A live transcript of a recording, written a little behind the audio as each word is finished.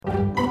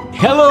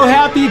Hello,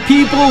 happy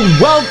people.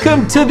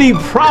 Welcome to the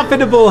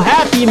Profitable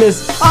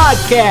Happiness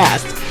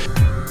Podcast.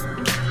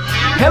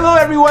 Hello,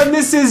 everyone.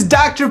 This is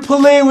Dr.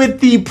 Pillay with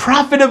the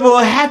Profitable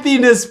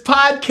Happiness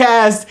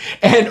Podcast.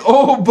 And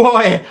oh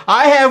boy,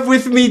 I have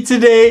with me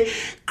today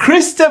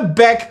Krista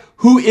Beck,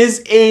 who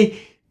is a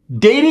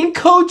dating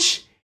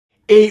coach,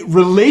 a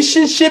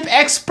relationship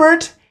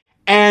expert,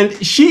 and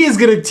she is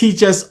going to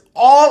teach us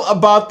all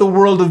about the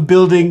world of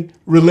building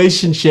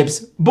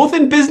relationships, both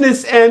in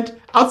business and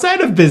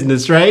outside of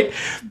business, right?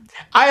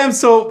 I'm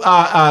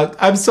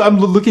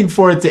looking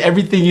forward to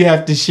everything you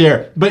have to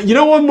share. But you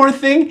know, one more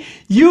thing,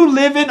 you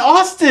live in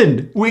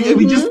Austin.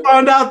 We just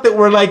found out that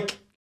we're like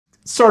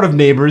sort of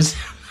neighbors.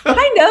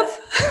 Kind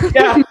of.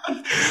 Yeah.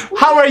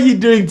 How are you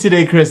doing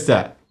today,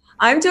 Krista?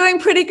 I'm doing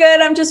pretty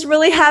good. I'm just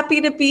really happy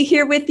to be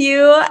here with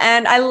you.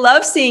 And I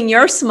love seeing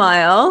your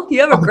smile. You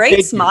have a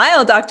great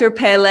smile, Dr.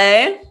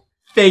 Pillay.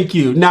 Thank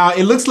you. Now,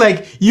 it looks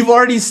like you've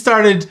already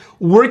started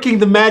working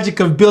the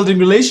magic of building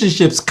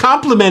relationships,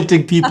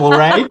 complimenting people,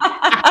 right?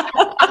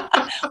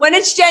 When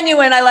it's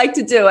genuine, I like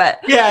to do it.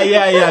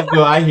 Yeah.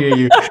 No, I hear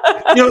you.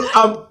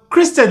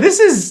 Krista, this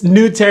is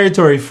new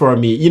territory for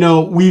me. You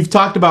know, we've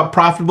talked about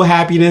profitable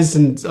happiness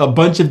and a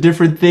bunch of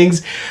different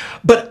things,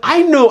 but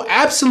I know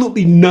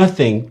absolutely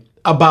nothing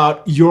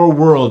about your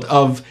world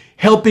of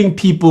helping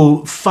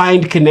people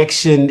find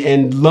connection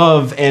and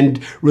love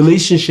and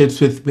relationships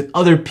with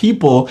other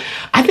people.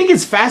 I think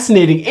it's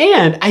fascinating.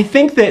 And I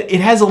think that it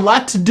has a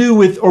lot to do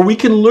with, or we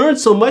can learn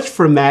so much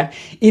from that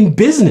in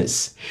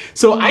business.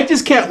 So I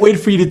just can't wait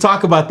for you to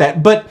talk about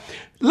that. But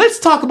let's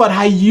talk about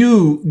how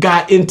you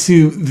got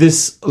into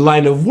this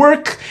line of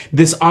work,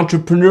 this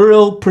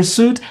entrepreneurial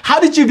pursuit. How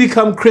did you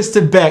become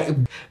Krista Beck,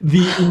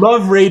 the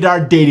Love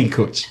Radar dating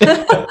coach?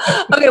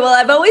 Okay, well,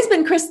 I've always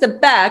been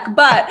Krista Beck,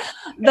 but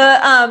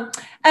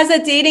as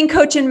a dating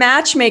coach and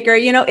matchmaker,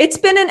 you know, it's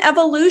been an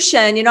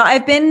evolution. You know,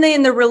 I've been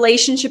in the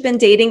relationship and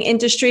dating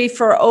industry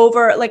for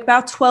over like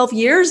about 12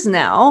 years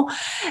now.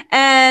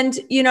 And,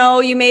 you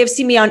know, you may have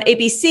seen me on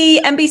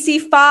ABC,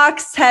 NBC,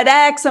 Fox,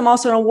 TEDx. I'm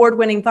also an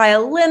award-winning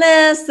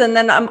violinist. And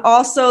then I'm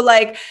also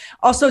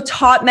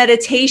taught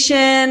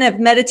meditation. I've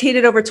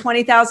meditated over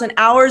 20,000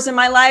 hours in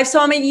my life. So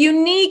I'm a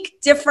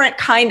unique, different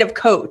kind of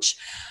coach.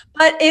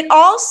 But it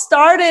all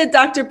started,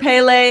 Dr.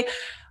 Pillay,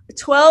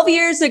 12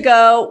 years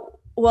ago.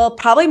 Well,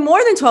 probably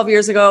more than 12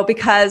 years ago,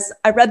 because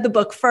I read the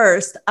book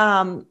first.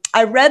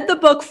 I read the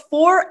book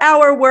 4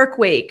 Hour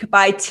Workweek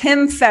by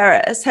Tim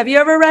Ferriss. Have you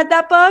ever read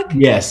that book?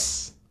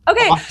 Yes.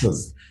 Okay. Awesome.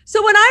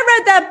 So when I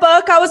read that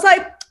book, I was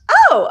like,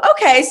 oh,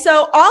 okay.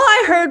 So all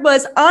I heard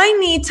was I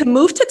need to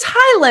move to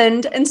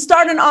Thailand and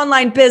start an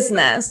online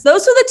business.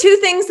 Those were the 2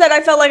 things that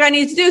I felt like I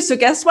needed to do. So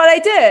guess what I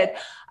did?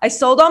 I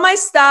sold all my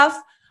stuff.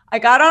 I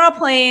got on a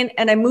plane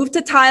and I moved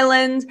to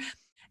Thailand.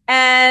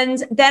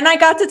 And then I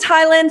got to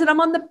Thailand and I'm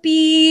on the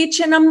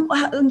beach and I'm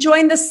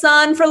enjoying the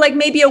sun for like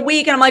maybe a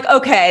week. And I'm like,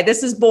 okay,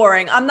 this is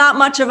boring. I'm not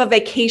much of a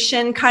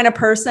vacation kind of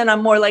person.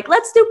 I'm more like,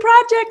 let's do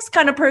projects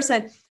kind of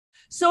person.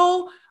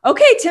 So,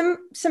 okay, Tim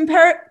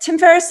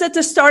Ferriss said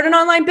to start an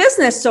online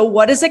business. So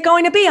what is it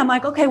going to be? I'm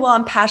like, okay, well,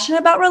 I'm passionate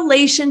about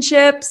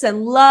relationships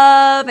and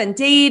love and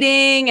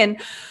dating.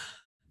 And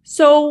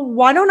so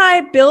why don't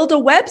I build a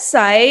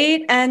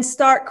website and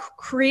start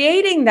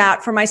creating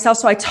that for myself?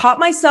 So I taught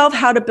myself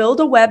how to build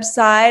a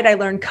website. I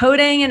learned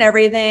coding and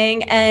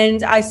everything.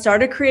 And I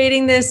started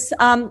creating this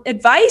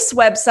advice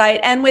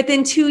website. And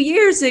within 2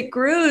 years, it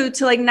grew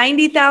to like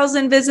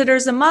 90,000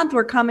 visitors a month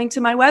were coming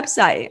to my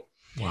website.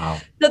 Wow.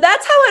 So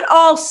that's how it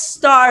all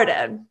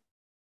started.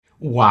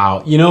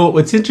 Wow. You know,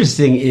 what's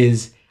interesting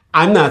is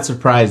I'm not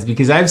surprised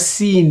because I've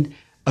seen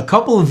a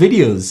couple of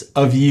videos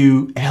of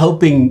you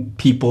helping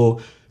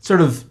people sort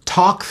of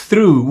talk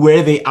through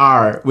where they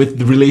are with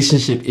the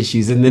relationship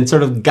issues and then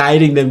sort of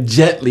guiding them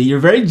gently. You're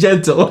very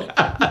gentle.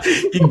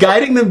 You're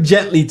guiding them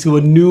gently to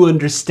a new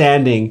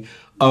understanding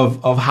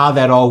of how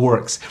that all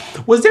works.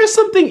 Was there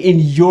something in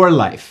your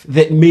life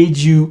that made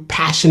you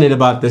passionate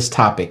about this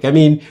topic? I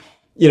mean,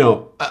 you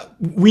know,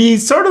 we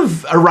sort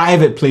of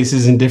arrive at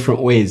places in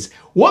different ways.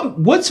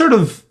 What sort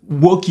of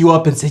woke you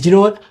up and said, you know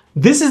what?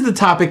 This is the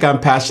topic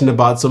I'm passionate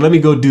about, so let me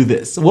go do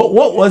this. What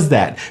was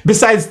that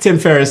besides Tim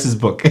Ferriss's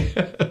book?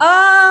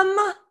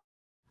 I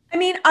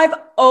mean, I've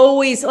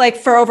always, like,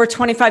 for over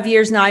 25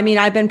 years now, I mean,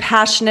 I've been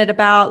passionate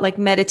about like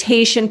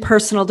meditation,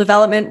 personal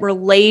development,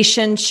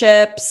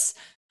 relationships,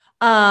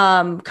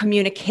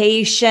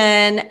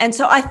 communication. And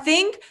so I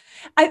think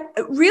I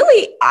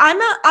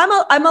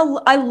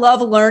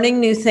love learning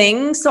new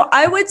things. So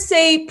I would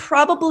say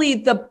probably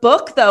the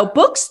book, though,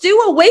 books do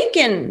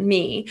awaken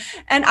me.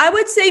 And I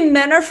would say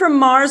Men Are From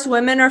Mars,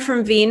 Women Are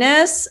From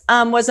Venus,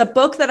 was a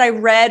book that I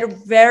read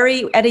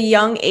at a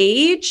young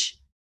age.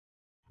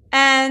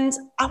 And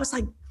I was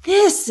like,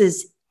 this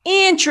is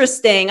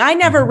interesting. I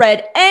never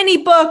read any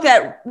book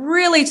that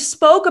really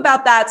spoke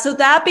about that. So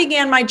that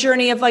began my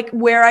journey of like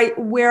where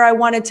I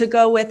wanted to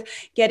go with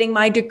getting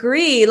my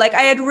degree. Like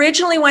I had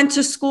originally went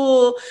to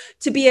school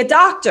to be a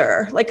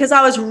doctor, like, cause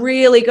I was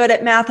really good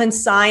at math and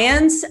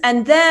science.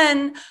 And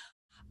then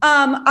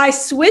I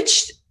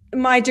switched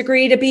my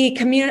degree to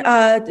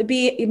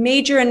be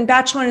major in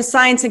Bachelor in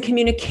Science and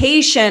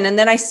Communication. And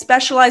then I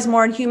specialize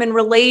more in human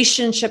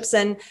relationships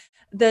and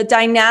the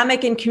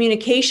dynamic and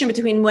communication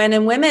between men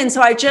and women.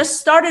 So I just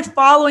started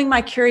following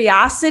my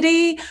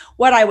curiosity,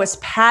 what I was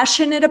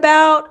passionate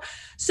about.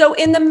 So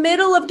in the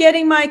middle of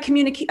getting my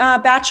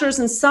bachelor's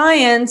in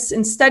science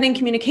and studying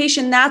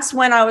communication, that's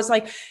when I was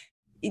like,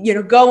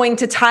 going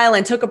to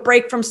Thailand, took a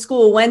break from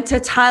school, went to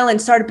Thailand,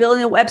 started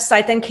building a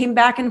website, then came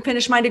back and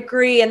finished my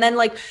degree. And then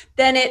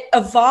then it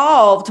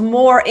evolved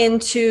more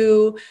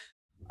into,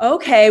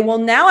 okay, well,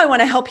 now I want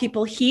to help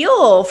people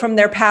heal from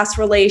their past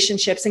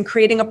relationships and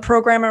creating a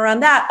program around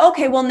that.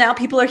 Okay, well, now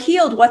people are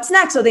healed. What's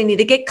next? So they need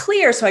to get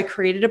clear. So I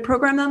created a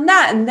program on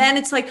that. And then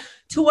it's like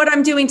to what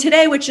I'm doing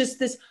today, which is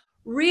this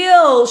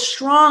real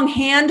strong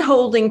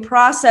hand-holding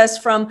process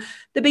from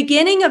the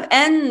beginning of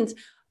end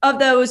of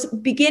those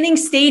beginning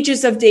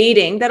stages of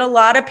dating that a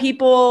lot of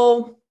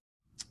people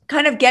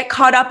kind of get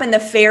caught up in the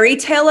fairy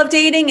tale of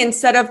dating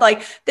instead of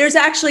like, there's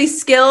actually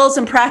skills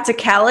and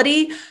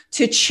practicality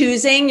to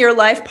choosing your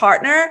life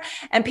partner.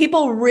 And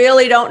people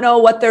really don't know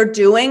what they're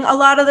doing a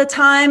lot of the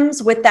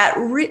times with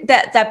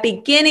that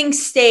beginning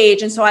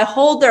stage. And so I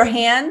hold their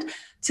hand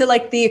to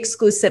like the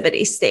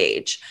exclusivity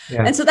stage.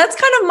 Yeah. And so that's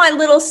kind of my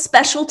little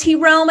specialty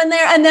realm in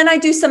there. And then I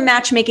do some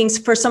matchmaking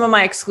for some of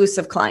my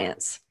exclusive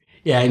clients.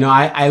 Yeah,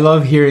 I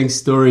love hearing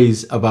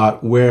stories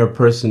about where a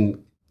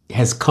person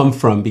has come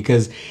from,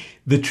 because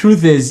the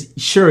truth is,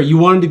 sure, you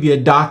wanted to be a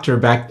doctor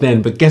back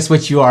then, but guess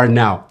what you are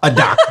now? A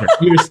doctor.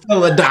 You're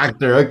still a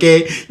doctor,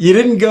 okay? You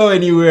didn't go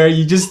anywhere.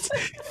 You just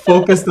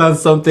focused on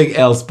something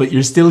else, but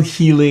you're still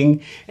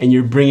healing and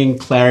you're bringing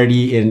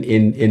clarity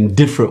in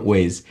different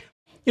ways.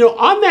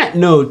 On that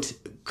note,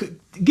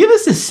 give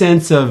us a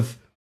sense of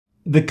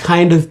the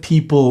kind of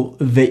people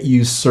that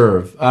you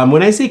serve.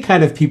 When I say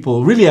kind of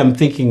people, really I'm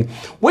thinking,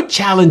 what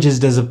challenges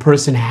does a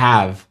person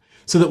have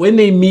so that when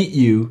they meet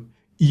you,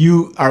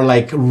 you are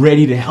like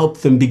ready to help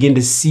them begin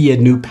to see a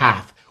new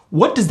path?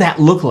 What does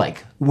that look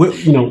like? What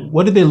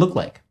do they look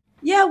like?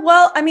 Yeah,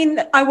 well, I mean,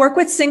 I work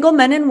with single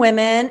men and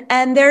women,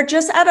 and they're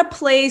just at a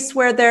place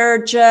where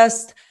they're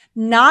just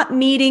not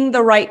meeting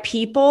the right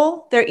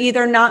people. They're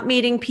either not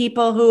meeting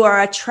people who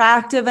are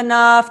attractive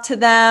enough to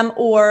them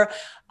or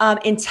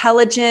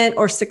intelligent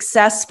or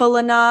successful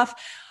enough.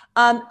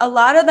 A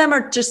lot of them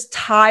are just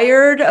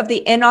tired of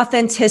the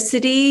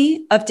inauthenticity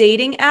of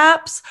dating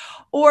apps,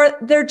 or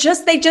they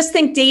just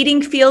think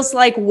dating feels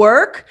like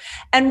work.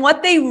 And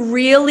what they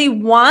really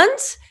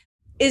want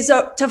is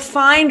to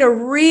find a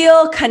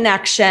real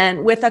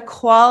connection with a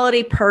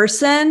quality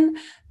person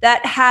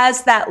that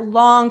has that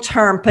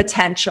long-term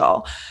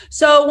potential.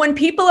 So when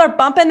people are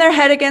bumping their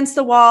head against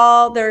the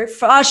wall, they're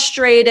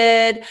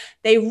frustrated,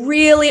 they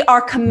really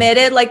are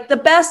committed. Like the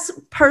best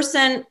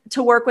person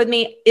to work with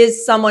me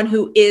is someone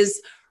who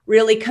is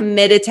really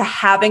committed to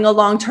having a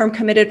long-term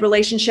committed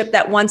relationship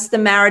that wants the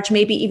marriage,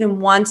 maybe even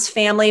wants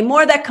family,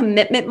 more that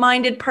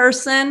commitment-minded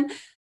person.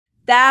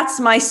 That's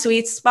my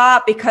sweet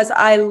spot because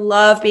I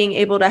love being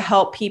able to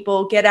help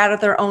people get out of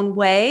their own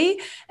way.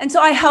 And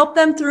so I help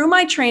them through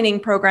my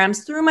training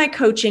programs, through my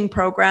coaching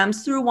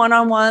programs, through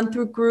one-on-one,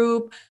 through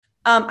group.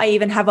 I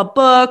even have a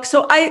book.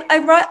 So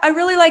I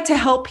really like to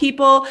help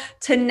people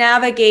to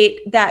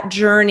navigate that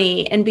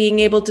journey and being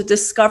able to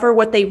discover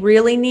what they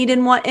really need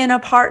and want in a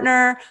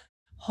partner,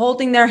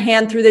 holding their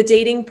hand through the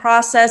dating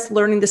process,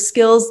 learning the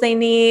skills they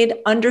need,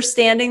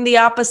 understanding the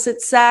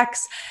opposite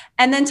sex,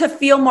 and then to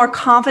feel more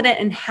confident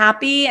and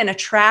happy and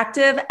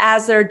attractive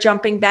as they're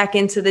jumping back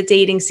into the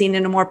dating scene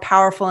in a more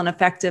powerful and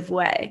effective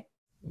way.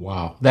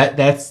 Wow.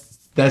 That's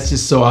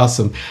just so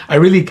awesome. I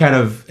really kind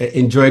of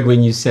enjoyed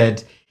when you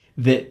said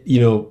that,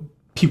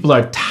 people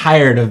are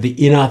tired of the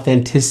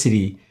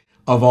inauthenticity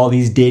of all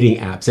these dating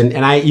apps.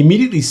 And I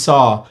immediately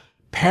saw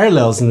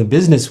parallels in the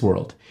business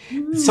world.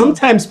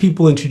 Sometimes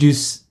people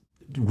introduce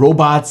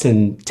robots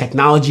and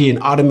technology and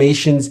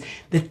automations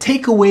that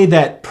take away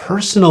that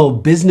personal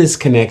business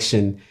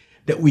connection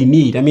that we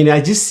need. I mean, I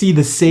just see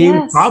the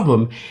same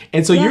problem.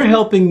 And so you're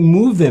helping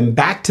move them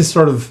back to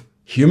sort of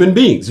human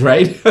beings,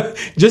 right?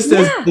 Just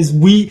as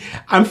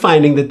I'm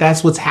finding that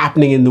that's what's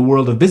happening in the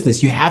world of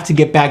business. You have to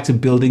get back to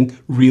building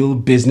real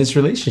business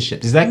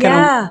relationships. Is that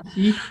kind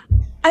of...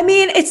 I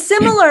mean, it's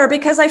similar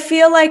because I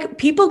feel like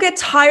people get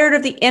tired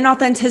of the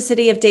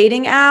inauthenticity of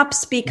dating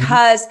apps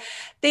because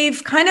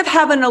they've kind of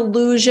have an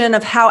illusion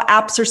of how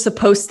apps are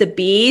supposed to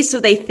be.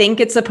 So they think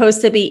it's supposed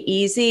to be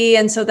easy.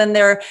 And so then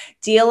they're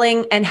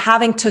dealing and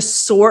having to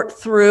sort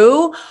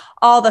through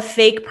all the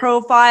fake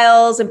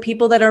profiles and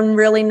people that are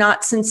really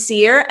not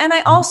sincere. And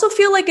I also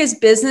feel like as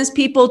business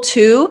people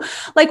too,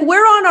 like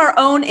we're on our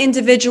own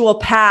individual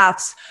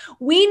paths.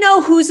 We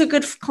know who's a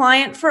good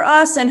client for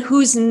us and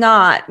who's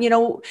not,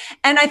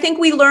 and I think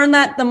we learn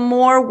that the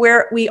more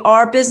where we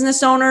are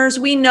business owners,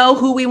 we know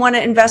who we want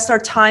to invest our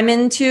time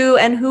into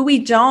and who we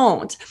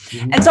don't.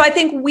 And so I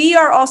think we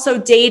are also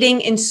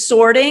dating and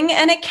sorting,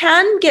 and it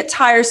can get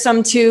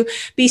tiresome to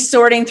be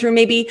sorting through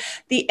maybe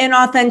the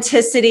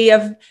inauthenticity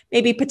of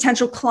maybe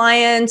potential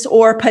clients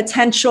or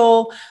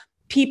potential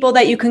people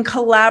that you can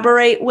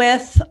collaborate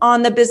with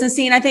on the business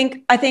scene. I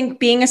think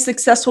being a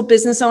successful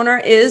business owner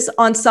is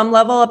on some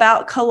level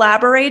about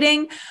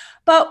collaborating,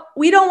 but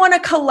we don't want to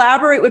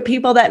collaborate with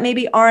people that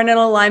maybe aren't in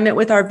alignment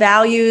with our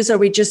values, or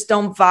we just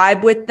don't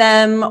vibe with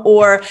them,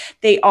 or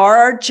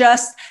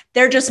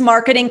they're just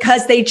marketing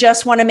because they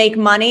just want to make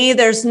money.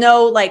 There's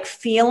no like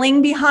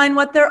feeling behind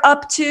what they're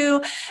up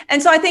to.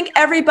 And so I think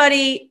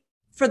everybody,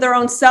 for their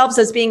own selves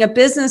as being a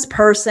business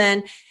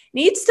person,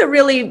 needs to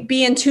really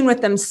be in tune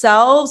with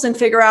themselves and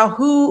figure out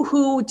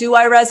who do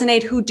I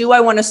resonate, who do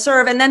I want to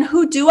serve, and then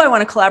who do I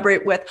want to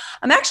collaborate with.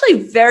 I'm actually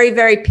very,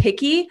 very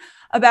picky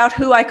about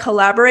who I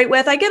collaborate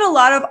with. I get a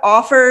lot of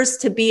offers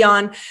to be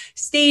on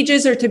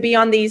stages or to be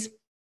on these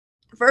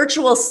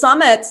virtual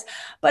summits,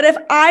 but if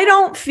I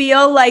don't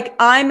feel like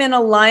I'm in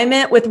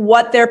alignment with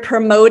what they're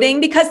promoting,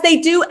 because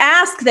they do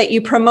ask that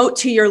you promote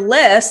to your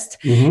list.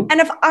 Mm-hmm. And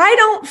if I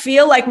don't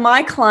feel like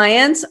my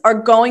clients are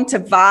going to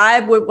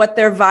vibe with what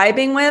they're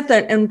vibing with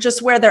and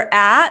just where they're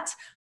at,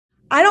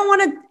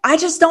 I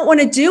just don't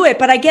want to do it.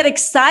 But I get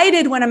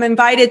excited when I'm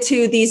invited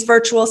to these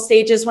virtual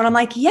stages when I'm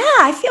like, yeah,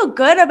 I feel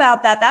good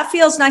about that. That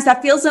feels nice.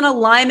 That feels in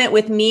alignment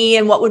with me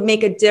and what would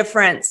make a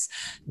difference.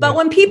 But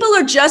when people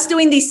are just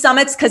doing these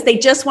summits because they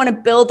just want to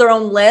build their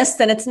own list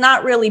and it's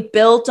not really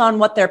built on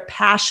what they're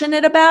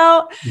passionate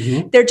about,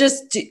 mm-hmm. they're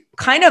just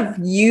kind of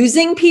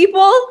using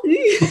people.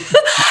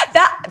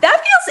 that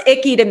feels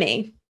icky to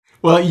me.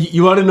 Well,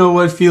 you want to know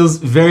what feels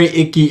very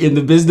icky in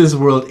the business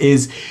world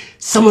is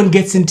someone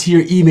gets into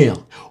your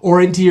email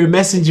or into your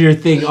messenger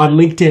thing on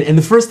LinkedIn, and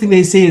the first thing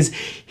they say is,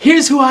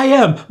 here's who I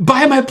am,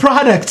 buy my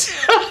product.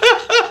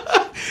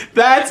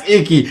 That's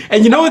icky.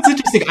 And you know what's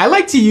interesting? I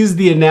like to use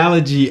the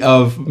analogy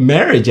of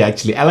marriage,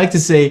 actually. I like to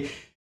say,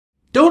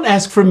 don't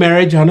ask for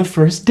marriage on a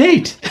first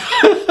date.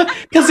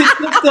 Because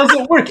it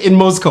doesn't work in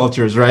most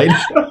cultures, right?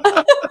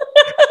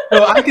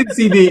 So I can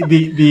see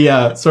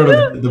the sort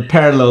of the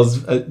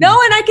parallels.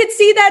 No, and I could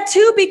see that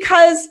too,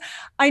 because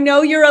I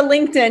know you're a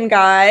LinkedIn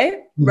guy,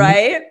 mm-hmm.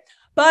 right?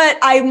 But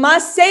I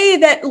must say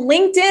that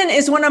LinkedIn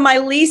is one of my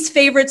least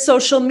favorite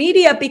social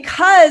media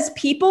because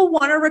people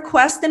want to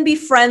request and be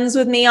friends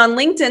with me on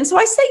LinkedIn. So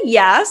I say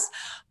yes.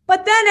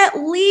 But then at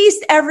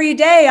least every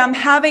day I'm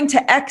having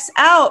to X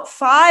out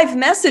 5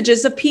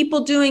 messages of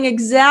people doing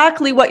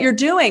exactly what you're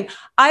doing.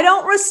 I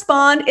don't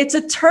respond. It's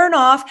a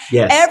turnoff.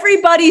 Yes.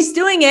 Everybody's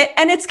doing it.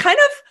 And it's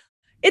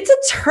a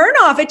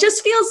turnoff. It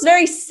just feels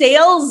very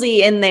salesy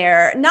in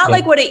there, not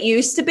like what it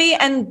used to be.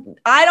 And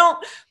I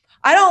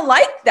don't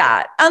like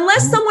that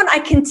unless someone I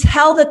can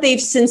tell that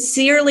they've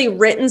sincerely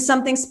written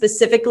something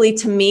specifically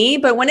to me.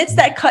 But when it's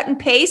that cut and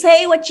paste,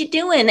 hey, what you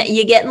doing?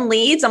 You getting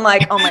leads? I'm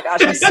like, oh my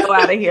gosh, I'm so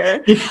out of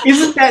here.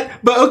 Isn't that?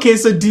 But okay,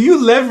 so do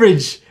you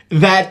leverage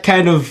that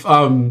kind of?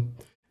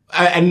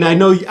 And I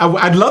know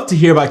I'd love to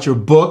hear about your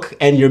book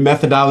and your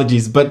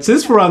methodologies. But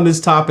since we're on this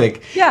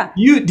topic, do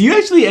you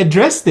actually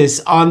address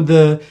this on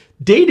the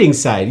dating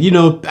side? You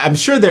know, I'm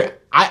sure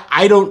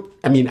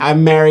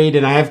I'm married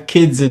and I have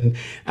kids and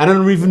I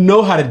don't even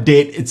know how to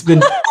date. It's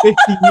been 50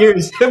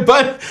 years,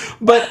 but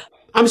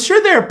I'm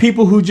sure there are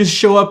people who just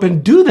show up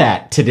and do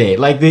that today.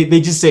 Like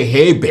they just say,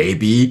 hey,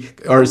 baby,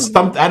 or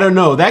something. I don't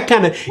know. That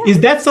kind of,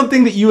 is that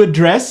something that you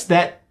address,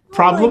 that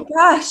problem? Oh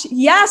my gosh.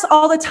 Yes,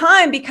 all the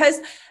time,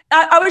 because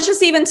I was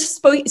just even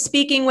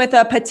speaking with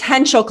a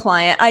potential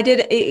client.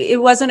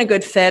 It wasn't a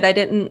good fit. I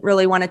didn't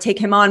really want to take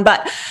him on,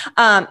 but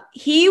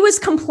he was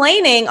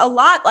complaining a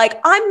lot.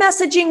 Like, I'm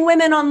messaging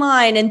women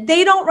online and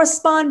they don't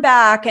respond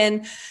back.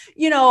 And,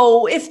 you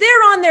know, if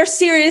they're on there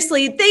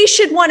seriously, they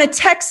should want to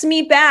text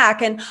me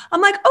back. And I'm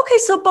like, okay,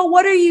 but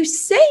what are you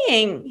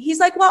saying? He's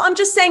like, well, I'm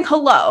just saying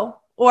hello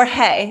or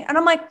hey. And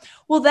I'm like,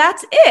 well,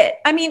 that's it.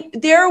 I mean,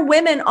 there are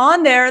women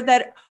on there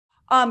that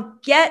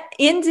get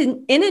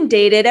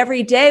inundated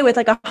every day with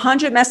like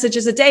 100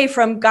 messages a day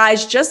from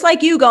guys just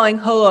like you going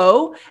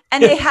hello,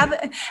 and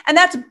and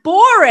that's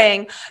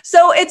boring.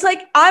 So it's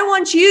like, I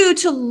want you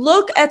to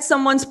look at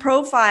someone's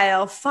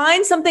profile,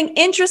 find something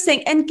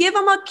interesting, and give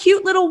them a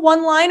cute little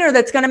one-liner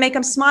that's going to make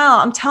them smile.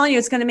 I'm telling you,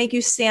 it's going to make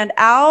you stand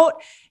out.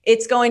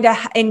 It's going to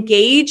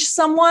engage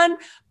someone,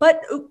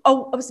 but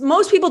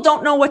most people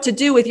don't know what to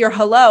do with your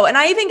hello. And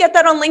I even get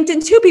that on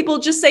LinkedIn too. People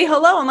just say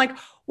hello. I'm like,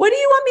 what do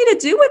you want me to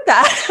do with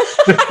that?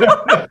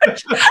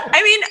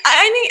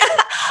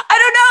 I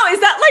don't know. Is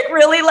that like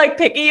really like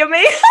picky of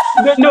me?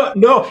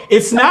 No,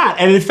 it's not.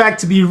 And in fact,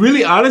 to be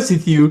really honest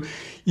with you,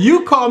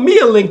 you call me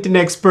a LinkedIn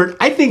expert.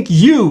 I think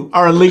you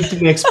are a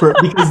LinkedIn expert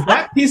because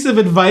that piece of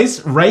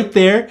advice right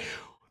there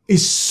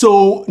is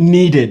so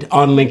needed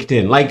on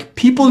LinkedIn. Like,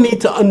 people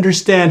need to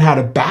understand how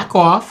to back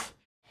off.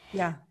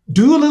 Yeah.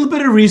 Do a little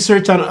bit of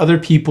research on other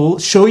people,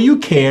 show you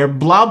care,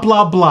 blah,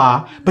 blah,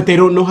 blah, but they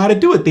don't know how to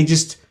do it. They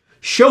just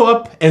show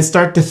up and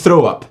start to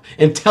throw up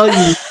and tell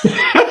you.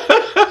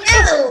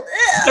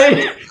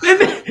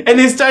 And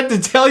they start to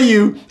tell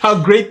you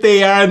how great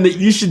they are and that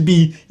you should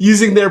be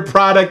using their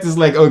product. Is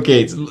like,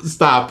 okay,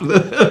 stop.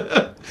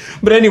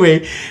 But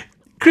anyway,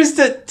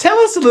 Krista, tell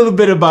us a little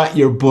bit about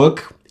your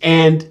book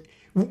and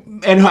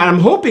And I'm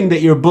hoping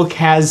that your book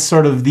has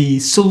sort of the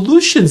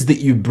solutions that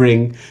you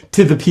bring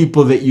to the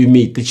people that you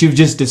meet that you've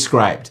just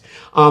described.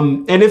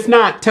 And if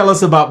not, tell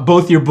us about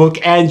both your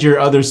book and your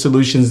other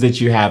solutions that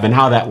you have and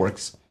how that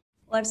works.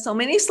 Well, I have so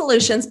many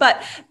solutions,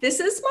 but this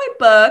is my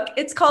book.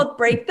 It's called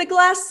Break the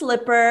Glass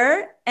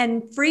Slipper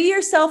and Free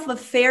Yourself of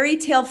Fairy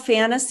Tale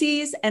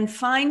Fantasies and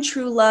Find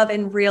True Love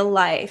in Real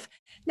Life.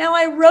 Now,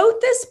 I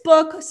wrote this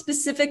book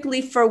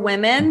specifically for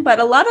women, but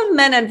a lot of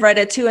men have read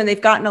it too, and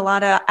they've gotten a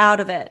lot out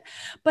of it.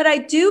 But I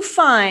do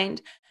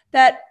find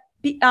that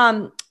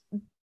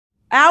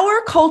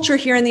our culture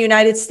here in the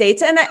United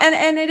States, and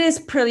it is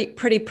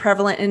pretty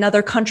prevalent in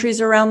other countries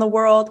around the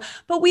world,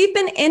 but we've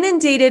been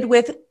inundated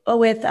with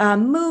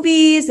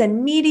movies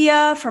and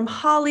media from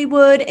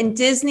Hollywood and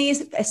Disney,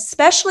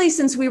 especially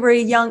since we were a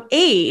young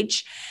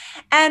age.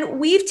 And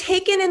we've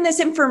taken in this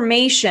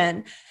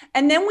information,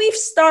 and then we've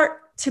start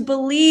to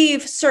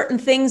believe certain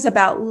things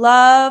about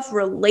love,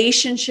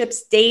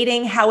 relationships,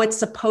 dating, how it's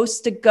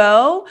supposed to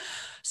go.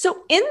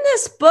 So in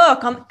this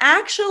book, I'm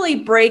actually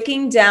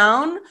breaking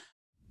down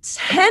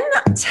 10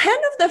 of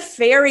the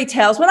fairy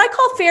tales, what I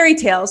call fairy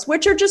tales,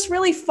 which are just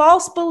really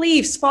false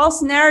beliefs,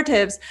 false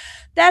narratives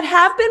that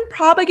have been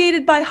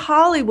propagated by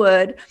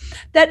Hollywood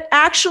that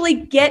actually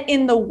get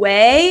in the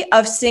way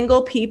of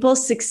single people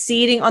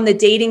succeeding on the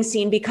dating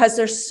scene because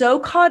they're so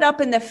caught up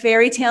in the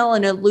fairy tale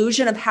and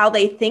illusion of how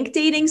they think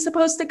dating's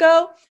supposed to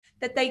go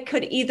that they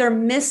could either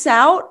miss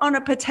out on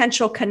a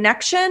potential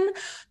connection,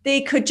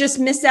 they could just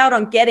miss out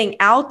on getting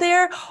out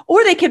there,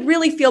 or they could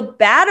really feel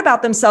bad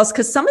about themselves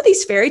because some of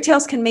these fairy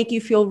tales can make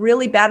you feel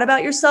really bad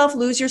about yourself,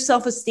 lose your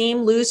self-esteem,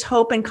 lose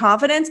hope and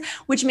confidence,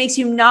 which makes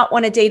you not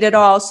want to date at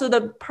all. So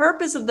the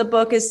purpose of the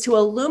book is to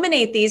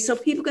illuminate these so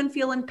people can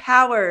feel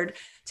empowered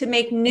to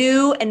make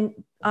new and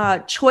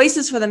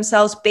choices for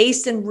themselves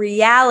based in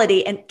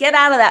reality and get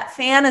out of that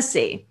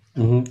fantasy.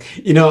 Mm-hmm.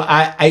 You know,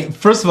 I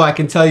first of all, I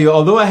can tell you,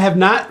 although I have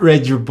not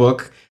read your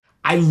book,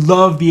 I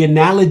love the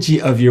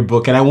analogy of your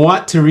book and I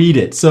want to read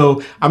it.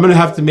 So I'm going to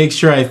have to make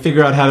sure I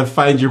figure out how to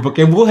find your book,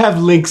 and we'll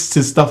have links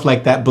to stuff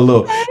like that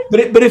below.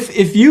 But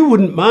if you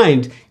wouldn't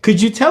mind,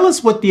 could you tell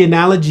us what the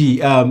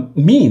analogy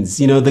means?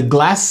 You know, the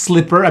glass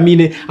slipper. I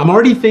mean, I'm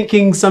already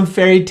thinking some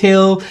fairy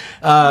tale,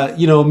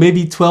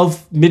 maybe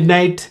 12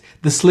 midnight,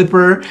 the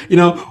slipper. You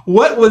know,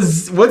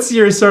 what's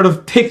your sort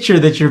of picture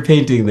that you're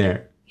painting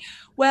there?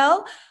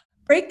 Well,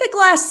 Break the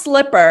Glass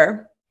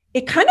Slipper,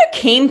 it kind of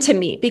came to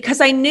me because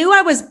I knew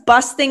I was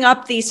busting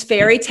up these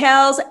fairy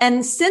tales,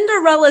 and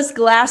Cinderella's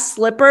glass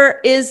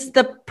slipper is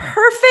the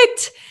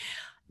perfect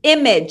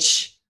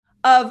image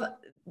of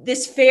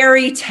this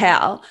fairy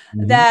tale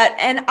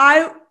and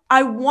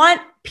I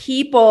want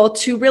people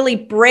to really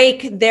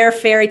break their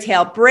fairy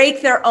tale,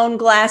 break their own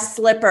glass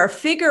slipper,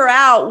 figure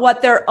out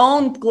what their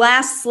own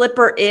glass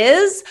slipper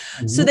is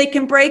so they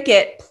can break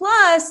it.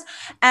 Plus,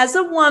 as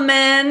a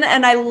woman,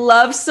 and I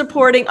love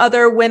supporting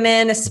other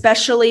women,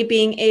 especially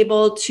being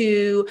able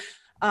to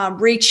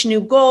reach new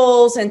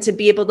goals and to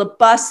be able to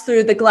bust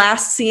through the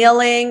glass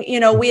ceiling. You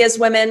know, we as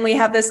women, we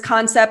have this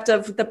concept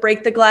of the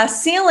break the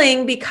glass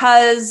ceiling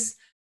because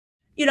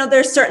you know,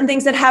 there's certain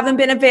things that haven't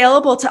been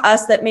available to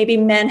us that maybe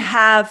men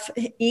have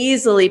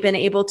easily been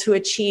able to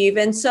achieve.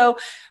 And so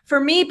for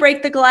me,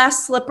 Break the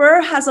Glass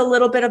Slipper has a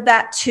little bit of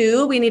that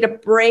too. We need to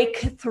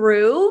break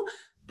through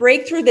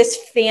this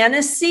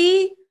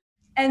fantasy,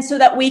 and so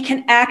that we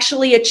can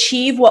actually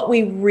achieve what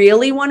we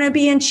really want to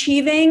be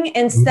achieving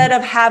instead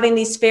of having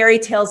these fairy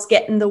tales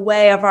get in the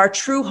way of our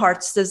true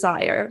heart's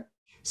desire.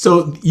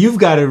 So you've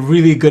got a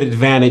really good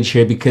advantage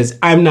here because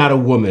I'm not a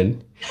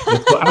woman.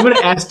 So I'm going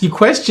to ask you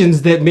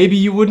questions that maybe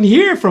you wouldn't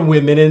hear from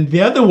women. And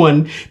the other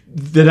one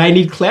that I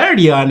need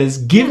clarity on is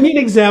give me an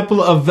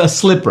example of a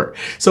slipper.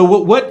 So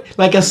what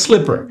like a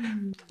slipper,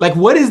 like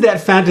what is that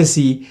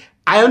fantasy?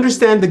 I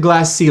understand the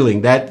glass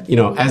ceiling that, you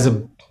know, as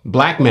a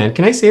black man,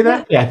 can I say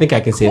that? Yeah, I think I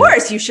can say that. Of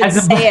course you should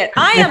say it.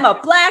 I am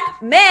a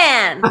black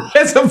man.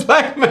 As a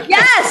black man.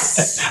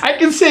 Yes. I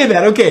can say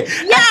that. Okay.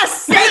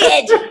 Yes, say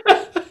it.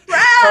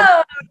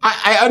 Bro.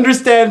 I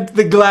understand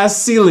the glass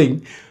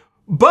ceiling,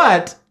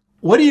 but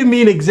what do you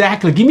mean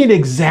exactly? Give me an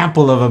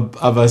example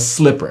of a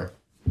slipper.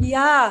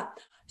 Yeah.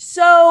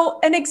 So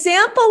an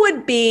example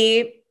would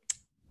be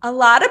a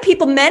lot of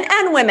people, men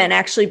and women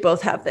actually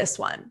both have this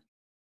one.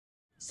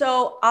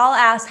 So I'll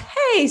ask,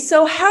 hey,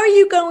 so how are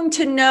you going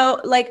to know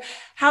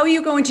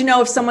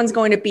if someone's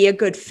going to be a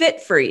good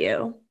fit for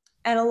you?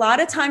 And a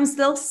lot of times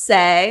they'll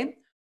say,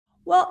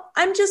 well,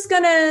 I'm just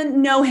going to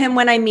know him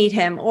when I meet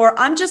him, or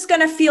I'm just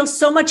going to feel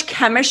so much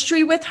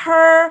chemistry with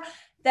her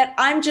that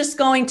I'm just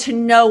going to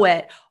know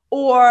it.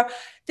 Or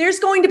there's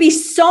going to be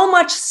so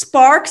much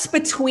sparks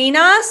between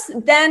us,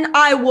 then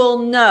I will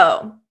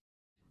know.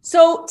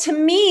 So to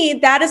me,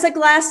 that is a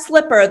glass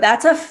slipper.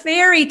 That's a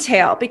fairy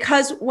tale,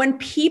 because when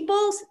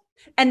people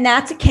And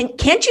that's,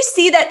 can't you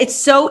see that it's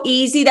so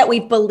easy that we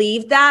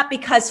believe that?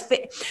 Because,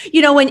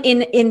 you know, when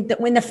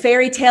the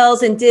fairy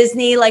tales in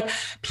Disney, like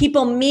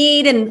people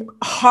meet and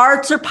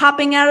hearts are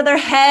popping out of their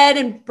head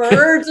and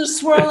birds are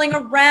swirling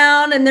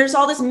around and there's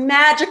all this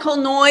magical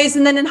noise.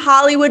 And then in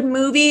Hollywood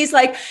movies,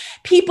 like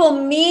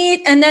people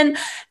meet and then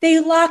they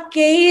lock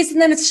gaze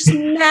and then it's just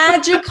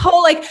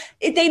magical. Like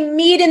they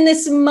meet in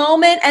this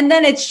moment and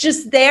then it's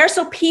just there.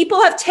 So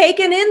people have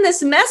taken in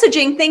this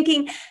messaging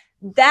thinking,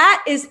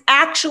 that is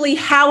actually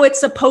how it's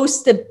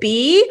supposed to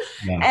be.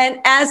 Yeah. And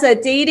as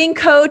a dating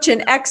coach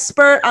and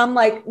expert, I'm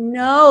like,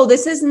 no,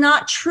 this is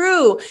not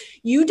true.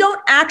 You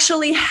don't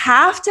actually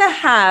have to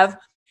have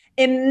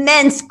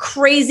immense,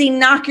 crazy,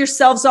 knock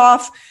yourselves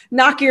off,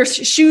 knock your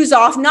shoes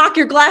off, knock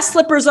your glass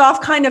slippers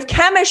off kind of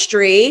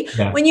chemistry.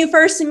 Yeah. When you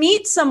first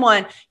meet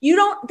someone.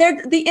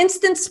 The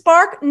instant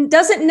spark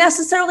doesn't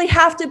necessarily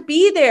have to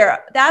be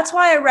there. That's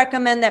why I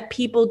recommend that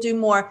people do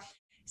more.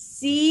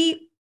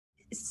 See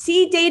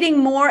dating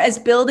more as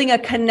building a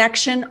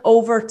connection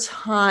over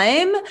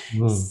time.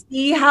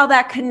 See how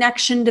that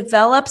connection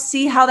develops,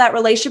 see how that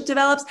relationship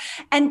develops,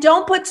 and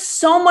don't put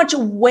so much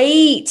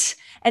weight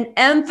and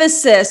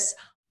emphasis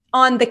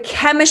on the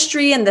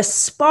chemistry and the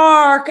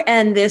spark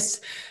and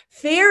this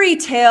fairy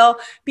tale,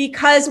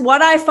 because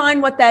what I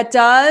find what that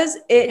does,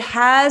 it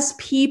has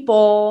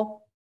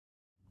people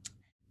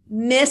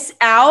miss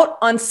out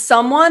on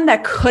someone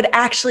that could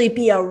actually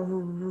be a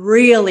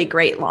really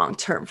great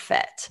long-term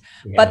fit.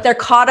 Yeah. But they're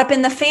caught up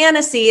in the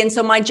fantasy. And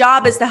so my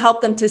job is to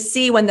help them to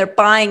see when they're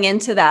buying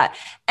into that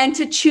and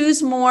to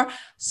choose more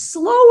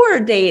slower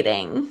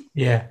dating.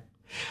 Yeah.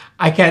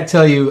 I can't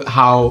tell you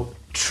how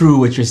true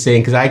what you're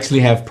saying, because I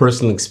actually have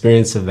personal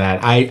experience of that.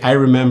 I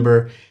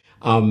remember,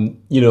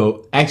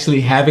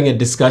 actually having a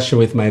discussion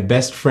with my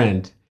best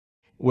friend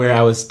where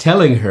I was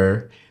telling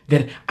her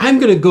that I'm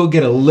going to go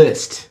get a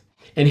list.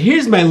 And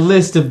here's my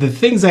list of the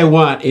things I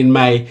want in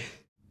my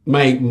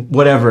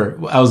whatever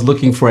I was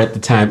looking for at the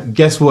time.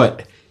 Guess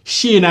what?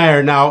 She and I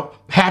are now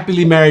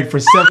happily married for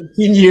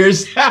 17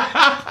 years.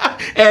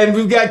 And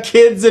we've got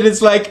kids, and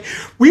it's like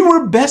we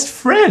were best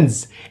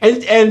friends.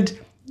 And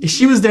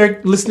she was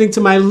there listening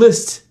to my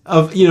list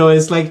of,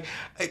 it's like,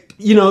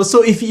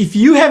 so if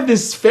you have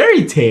this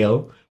fairy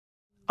tale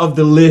of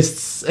the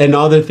lists and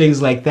other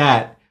things like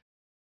that,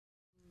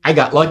 I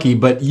got lucky,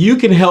 but you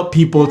can help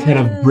people kind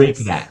of break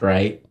that,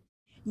 right?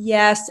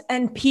 Yes.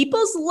 And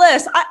people's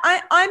lists,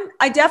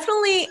 I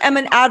definitely am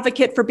an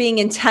advocate for being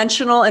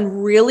intentional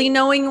and really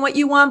knowing what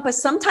you want. But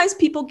sometimes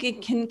people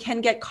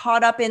can get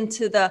caught up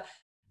into the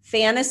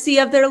fantasy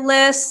of their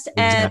list.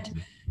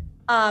 Exactly.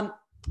 And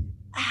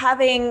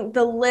having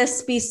the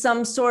list be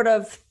some sort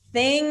of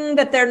thing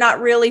that they're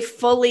not really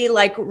fully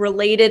like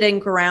related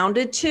and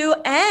grounded to.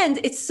 And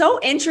it's so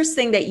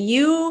interesting that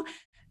you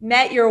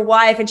met your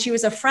wife and she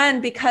was a friend,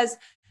 because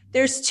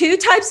there's two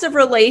types of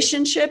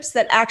relationships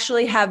that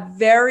actually have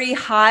very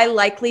high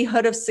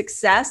likelihood of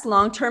success,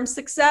 long-term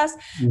success.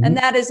 Mm-hmm. And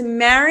that is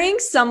marrying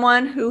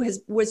someone who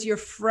was your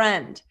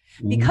friend,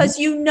 because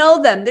you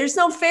know them. There's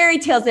no fairy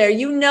tales there.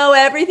 You know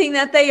everything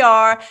that they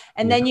are.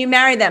 And then you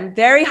marry them.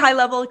 Very high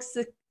level of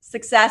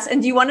success.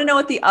 And do you want to know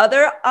what the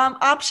other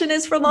option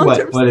is for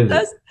long-term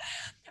success?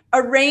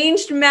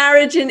 Arranged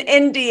marriage in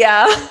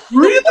India.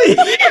 Really?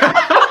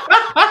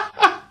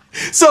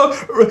 So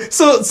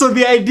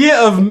the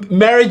idea of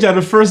marriage on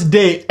a first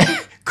date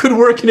could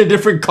work in a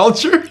different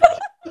culture.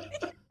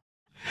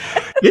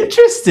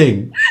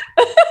 Interesting.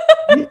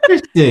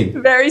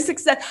 Very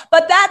success.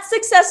 But that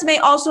success may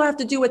also have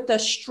to do with the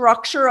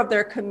structure of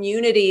their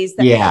communities.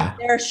 That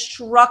they're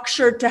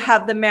structured to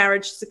have the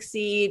marriage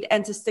succeed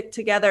and to stick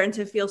together and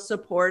to feel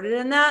supported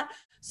in that.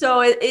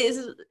 So it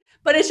is.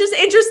 But it's just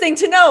interesting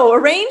to know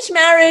arranged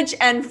marriage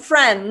and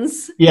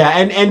friends. Yeah.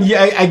 And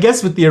I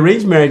guess with the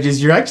arranged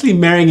marriages, you're actually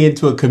marrying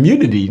into a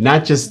community,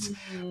 not just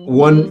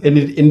one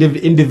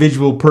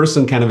individual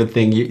person kind of a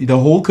thing. The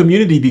whole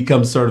community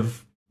becomes sort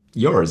of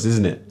yours,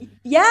 isn't it?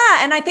 Yeah.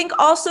 And I think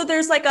also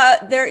there's like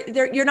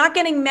you're not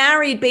getting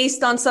married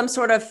based on some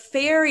sort of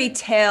fairy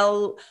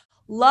tale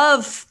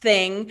love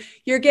thing.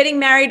 You're getting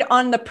married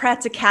on the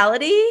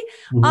practicality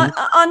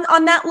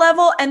on that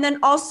level. And then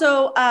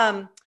also,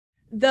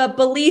 the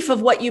belief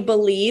of what you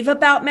believe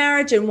about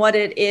marriage and what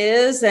it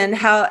is and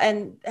how,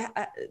 and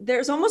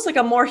there's almost like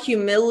a more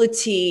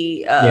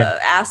humility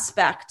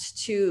aspect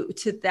to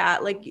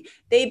that. Like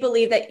they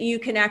believe that you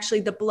can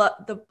actually, the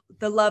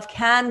love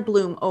can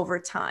bloom over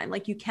time.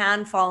 Like you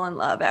can fall in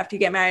love after you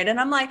get married. And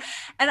I'm like,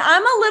 and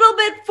I'm a little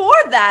bit for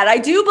that. I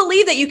do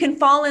believe that you can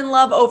fall in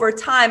love over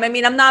time. I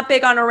mean, I'm not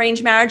big on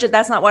arranged marriage.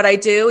 That's not what I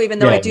do, even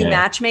though I do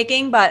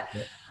matchmaking, but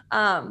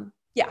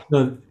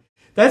No.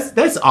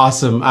 That's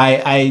awesome.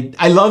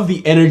 I love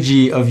the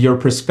energy of your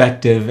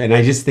perspective. And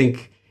I just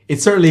think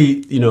it's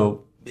certainly,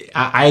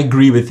 I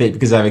agree with it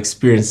because I've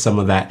experienced some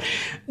of that.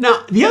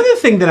 Now, the other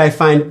thing that I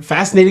find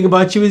fascinating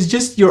about you is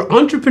just your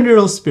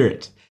entrepreneurial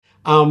spirit.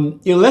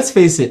 Let's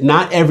face it,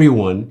 not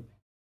everyone,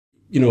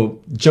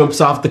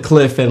 jumps off the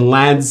cliff and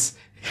lands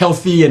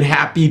healthy and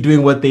happy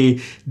doing what they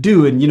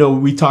do. And,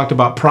 we talked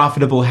about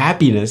profitable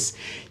happiness.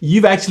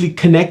 You've actually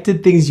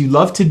connected things you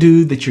love to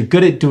do that you're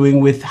good at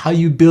doing with how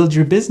you build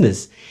your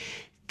business.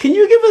 Can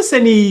you give us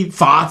any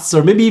thoughts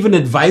or maybe even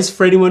advice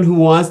for anyone who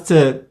wants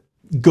to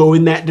go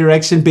in that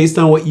direction based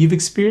on what you've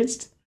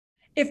experienced?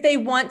 If they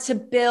want to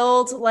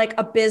build like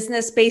a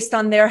business based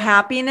on their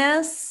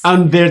happiness?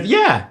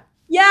 Yeah.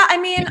 Yeah, I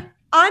mean,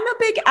 I'm a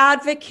big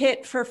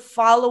advocate for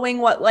following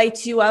what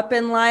lights you up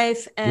in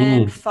life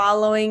and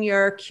following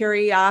your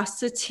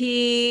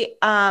curiosity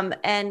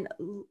and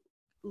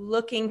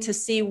looking to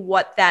see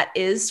what that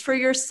is for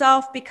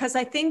yourself. Because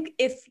I think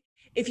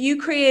if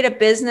you create a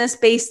business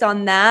based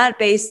on that,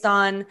 based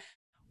on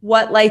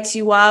what lights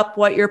you up,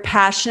 what you're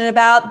passionate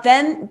about,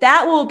 then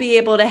that will be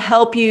able to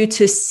help you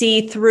to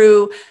see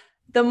through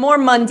the more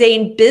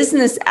mundane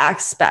business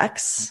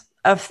aspects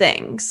of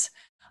things.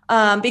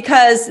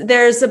 Because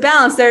there's a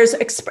balance.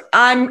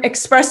 I'm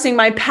expressing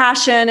my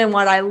passion and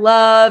what I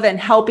love and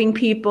helping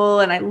people,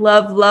 and I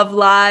love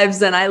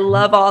lives, and I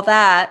love all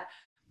that.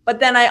 But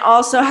then I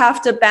also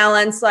have to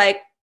balance like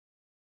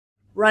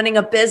running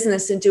a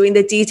business and doing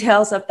the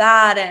details of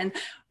that and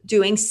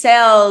doing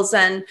sales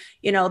and,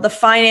 the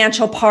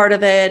financial part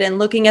of it and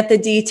looking at the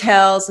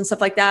details and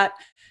stuff like that.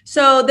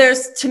 So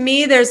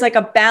there's like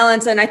a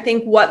balance. And I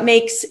think what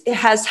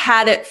has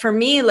had it for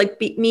me,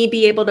 like me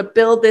be able to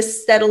build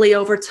this steadily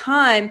over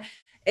time,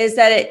 is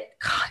that it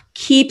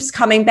keeps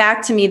coming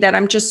back to me that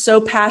I'm just so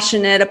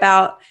passionate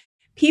about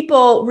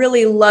people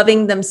really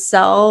loving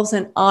themselves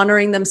and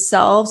honoring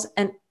themselves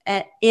and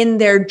in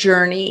their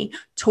journey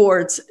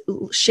towards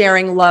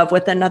sharing love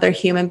with another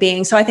human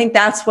being. So I think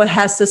that's what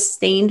has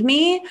sustained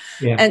me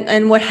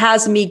and what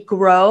has me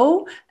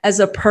grow as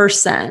a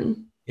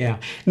person. Yeah,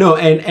 no,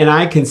 and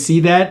I can see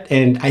that,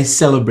 and I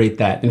celebrate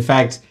that. In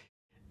fact,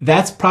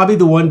 that's probably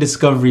the one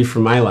discovery for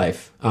my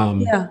life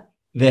that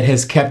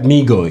has kept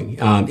me going,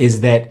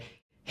 is that,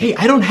 hey,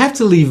 I don't have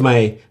to leave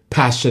my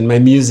passion, my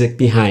music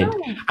behind.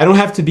 No. I don't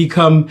have to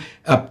become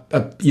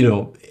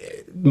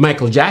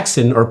Michael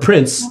Jackson or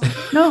Prince.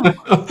 No.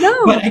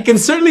 But I can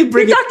certainly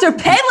bring Dr.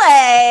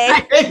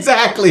 Pele.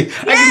 Exactly.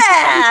 Yeah.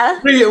 I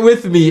can bring it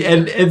with me,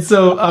 and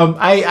so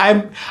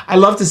I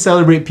love to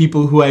celebrate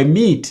people who I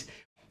meet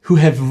who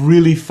have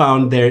really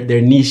found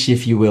their niche,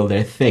 if you will,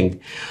 their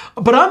thing.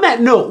 But on that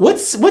note,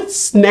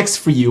 what's next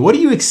for you? What are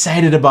you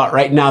excited about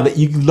right now that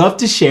you'd love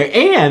to share?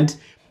 And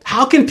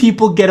how can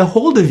people get a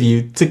hold of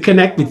you to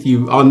connect with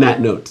you on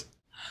that note?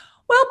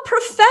 Well,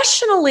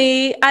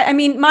 professionally, I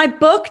mean, my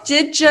book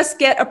did just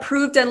get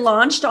approved and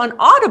launched on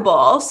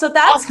Audible. So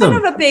that's awesome.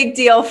 Kind of a big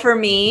deal for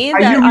me.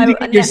 Are you reading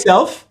it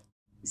yourself?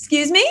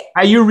 Excuse me?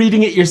 Are you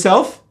reading it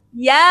yourself?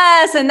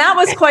 Yes, and that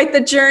was quite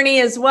the journey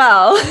as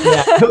well.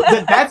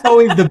 Yeah, that's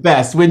always the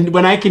best.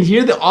 When I can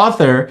hear the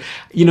author,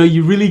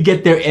 you really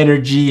get their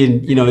energy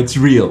and, it's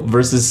real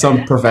versus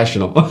some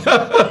professional.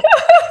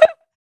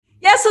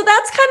 Yeah, so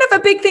that's kind of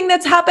a big thing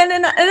that's happened.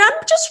 And I'm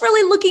just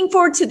really looking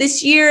forward to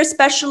this year,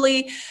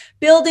 especially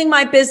building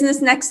my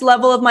business, next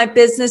level of my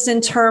business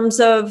in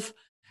terms of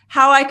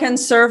how I can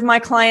serve my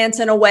clients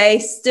in a way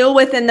still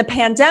within the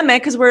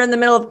pandemic, because we're in the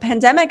middle of a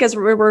pandemic as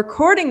we're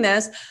recording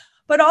this.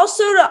 But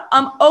also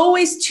I'm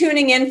always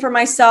tuning in for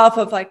myself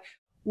of like,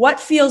 what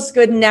feels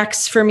good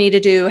next for me to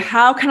do?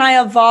 How can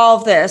I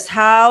evolve this?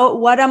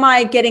 What am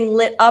I getting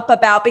lit up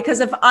about?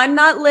 Because if I'm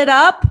not lit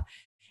up,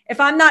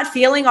 if I'm not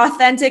feeling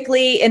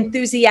authentically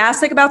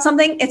enthusiastic about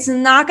something, it's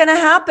not going to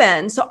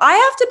happen. So I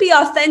have to be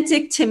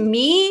authentic to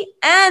me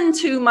and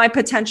to my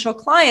potential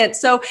clients.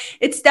 So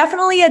it's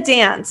definitely a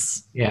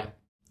dance. Yeah,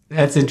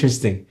 that's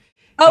interesting.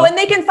 Oh, and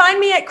they can find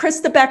me at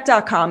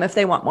KristaBeck.com if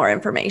they want more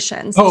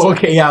information. Oh,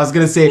 okay. Yeah, I was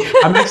going to say,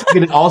 I'm actually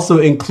going to also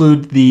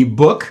include the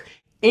book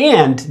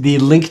and the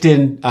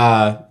LinkedIn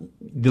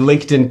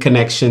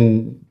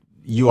connection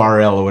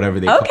URL or whatever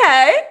they call it.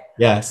 Okay.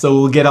 Yeah, so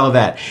we'll get all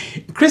that.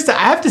 Krista,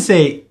 I have to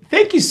say,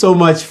 thank you so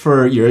much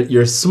for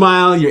your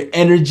smile, your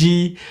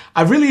energy.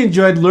 I've really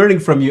enjoyed learning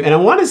from you. And I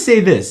want to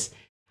say this.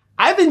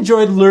 I've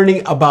enjoyed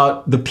learning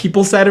about the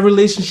people side of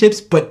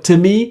relationships, but to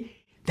me,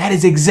 that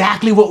is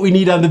exactly what we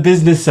need on the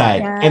business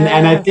side. Yes.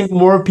 And I think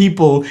more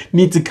people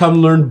need to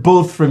come learn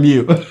both from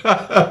you.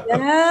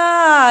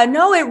 Yeah,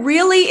 no, it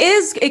really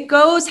is. It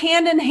goes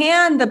hand in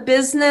hand, the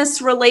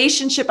business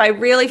relationship. I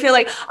really feel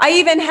like I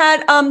even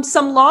had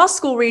some law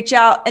school reach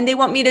out and they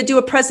want me to do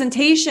a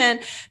presentation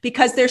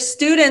because their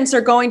students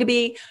are going to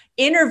be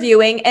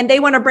interviewing and they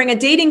want to bring a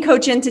dating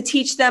coach in to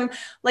teach them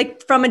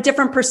like from a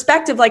different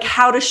perspective, like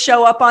how to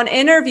show up on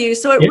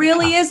interviews. So it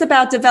really is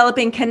about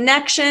developing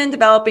connection,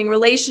 developing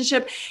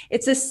relationship.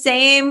 It's the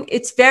same.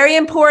 It's very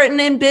important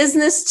in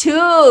business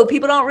too.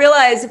 People don't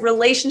realize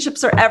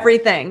relationships are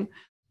everything.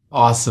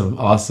 Awesome.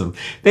 Awesome.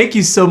 Thank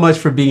you so much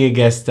for being a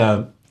guest.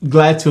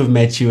 Glad to have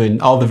met you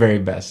and all the very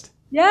best.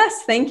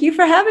 Yes. Thank you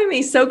for having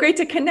me. So great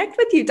to connect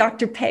with you,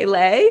 Dr.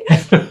 Pele.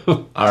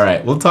 All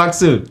right. We'll talk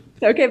soon.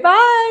 Okay.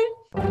 Bye.